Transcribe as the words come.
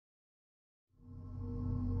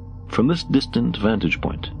From this distant vantage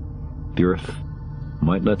point, the Earth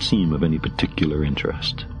might not seem of any particular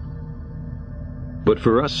interest. But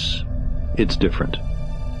for us, it's different.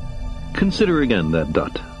 Consider again that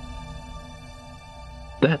dot.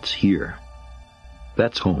 That's here.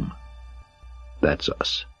 That's home. That's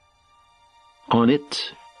us. On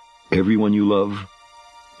it, everyone you love,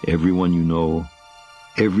 everyone you know,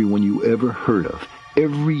 everyone you ever heard of,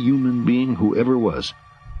 every human being who ever was,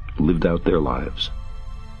 lived out their lives.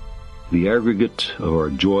 The aggregate of our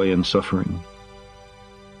joy and suffering,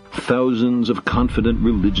 thousands of confident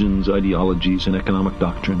religions, ideologies, and economic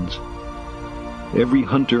doctrines, every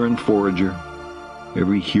hunter and forager,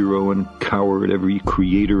 every hero and coward, every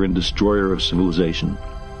creator and destroyer of civilization,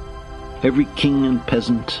 every king and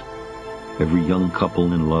peasant, every young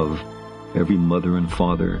couple in love, every mother and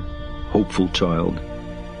father, hopeful child,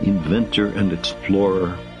 inventor and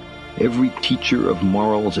explorer, every teacher of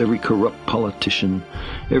morals, every corrupt politician,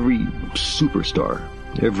 every superstar,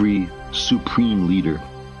 every supreme leader,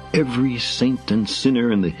 every saint and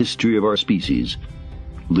sinner in the history of our species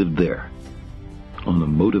lived there, on a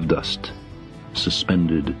mote of dust,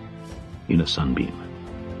 suspended in a sunbeam.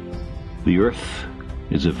 The Earth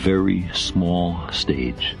is a very small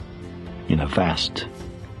stage in a vast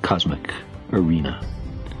cosmic arena.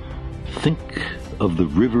 Think of the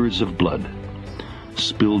rivers of blood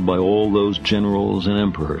spilled by all those generals and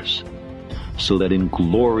emperors, so that in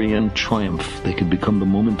glory and triumph they could become the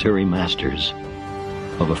momentary masters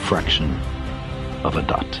of a fraction of a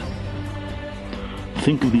dot.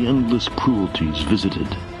 Think of the endless cruelties visited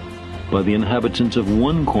by the inhabitants of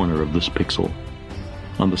one corner of this pixel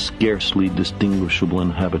on the scarcely distinguishable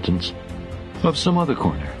inhabitants of some other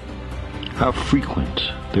corner. How frequent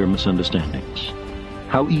their misunderstandings,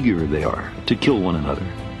 how eager they are to kill one another,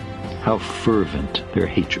 how fervent their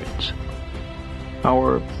hatreds.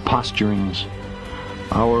 Our posturings,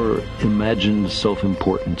 our imagined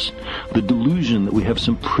self-importance, the delusion that we have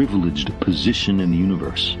some privileged position in the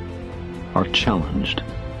universe, are challenged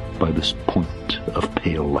by this point of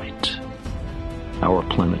pale light. Our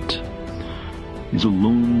planet is a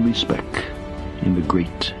lonely speck in the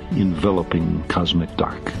great enveloping cosmic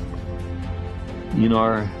dark. In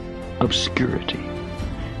our obscurity,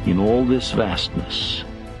 in all this vastness,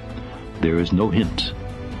 there is no hint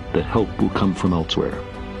that help will come from elsewhere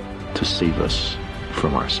to save us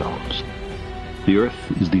from ourselves. The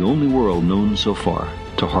Earth is the only world known so far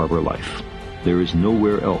to harbor life. There is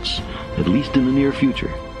nowhere else, at least in the near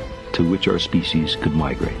future, to which our species could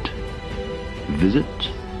migrate.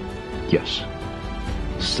 Visit? Yes.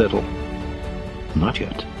 Settle? Not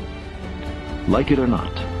yet. Like it or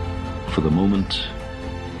not, for the moment,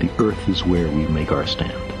 the Earth is where we make our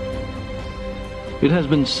stand. It has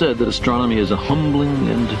been said that astronomy is a humbling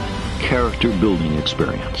and character-building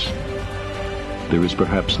experience. There is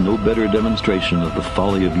perhaps no better demonstration of the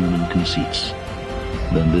folly of human conceits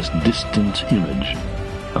than this distant image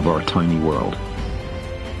of our tiny world.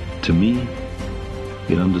 To me,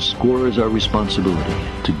 it underscores our responsibility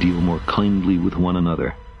to deal more kindly with one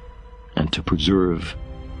another and to preserve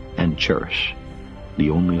and cherish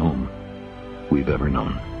the only home we've ever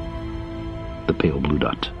known, the pale blue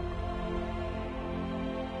dot.